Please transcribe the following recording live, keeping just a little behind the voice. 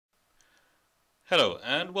Hello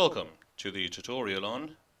and welcome to the tutorial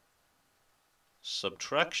on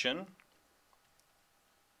subtraction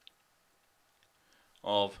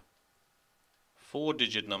of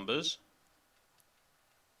 4-digit numbers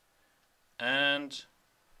and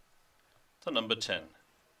the number 10.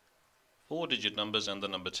 4-digit numbers and the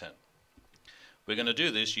number 10. We're going to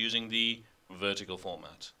do this using the vertical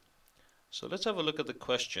format. So let's have a look at the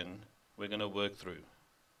question we're going to work through.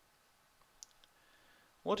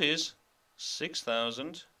 What is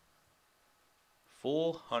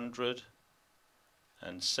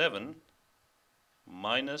 6,407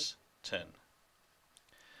 minus 10?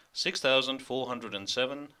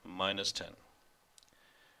 6,407 minus 10.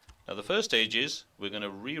 Now the first stage is we're going to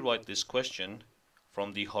rewrite this question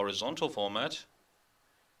from the horizontal format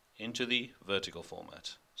into the vertical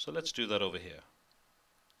format. So let's do that over here.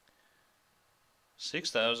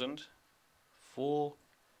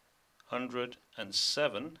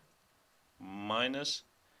 6,407 minus,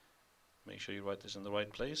 make sure you write this in the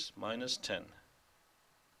right place, minus 10.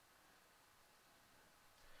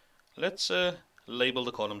 Let's label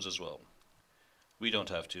the columns as well. We don't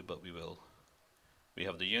have to, but we will. We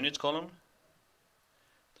have the units column,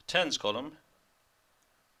 the tens column,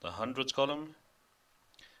 the hundreds column,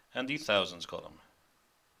 and the thousands column.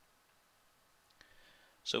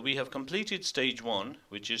 So we have completed stage 1,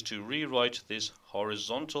 which is to rewrite this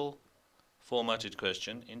horizontal formatted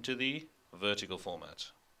question into the vertical format.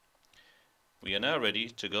 We are now ready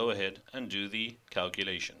to go ahead and do the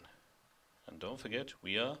calculation. And don't forget,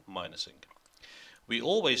 we are minusing. We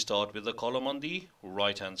always start with the column on the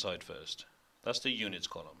right hand side first. That's the units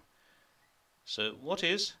column. So what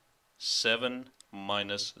is 7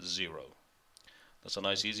 minus 0? That's a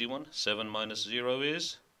nice easy one. 7 minus 0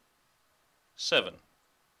 is 7.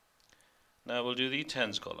 Now we'll do the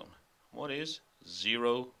tens column. What is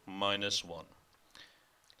 0 minus 1?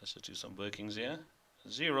 Let's just do some workings here.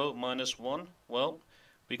 0 minus 1, well,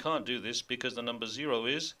 we can't do this because the number 0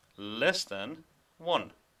 is less than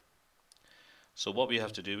 1. So what we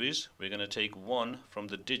have to do is we're going to take 1 from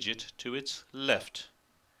the digit to its left.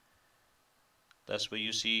 That's where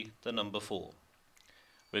you see the number 4.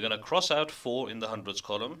 We're going to cross out 4 in the hundreds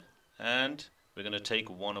column and we're going to take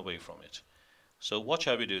 1 away from it. So watch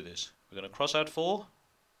how we do this. We're going to cross out 4.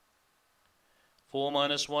 4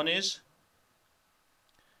 minus 1 is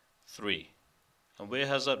 3. And where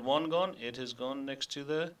has that 1 gone? It has gone next to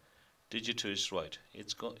the digit to its right.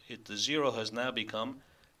 The 0 has now become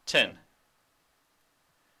 10.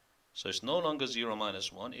 So it's no longer 0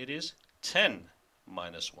 minus 1, it is 10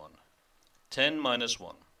 minus 1. 10 minus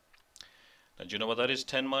 1. Now do you know what that is,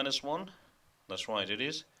 10 minus 1? That's right, it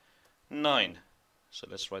is 9. So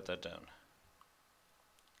let's write that down.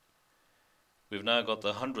 We've now got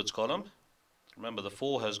the hundreds column. Remember the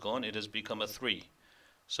 4 has gone, it has become a 3.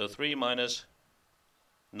 So 3 minus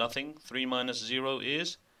nothing, 3 minus 0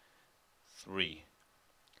 is 3.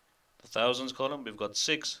 The thousands column, we've got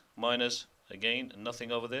 6 minus, again, nothing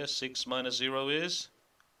over there. 6 minus 0 is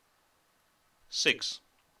 6.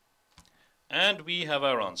 And we have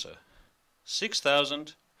our answer.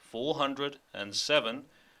 6,407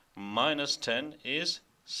 minus 10 is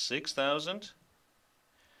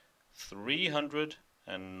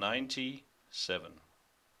 6,397.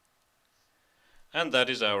 And that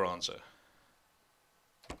is our answer.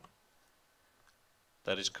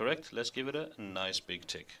 That is correct. Let's give it a nice big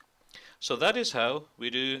tick. So that is how we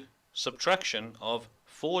do subtraction of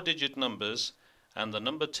 4-digit numbers and the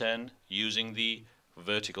number 10 using the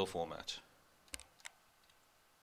vertical format.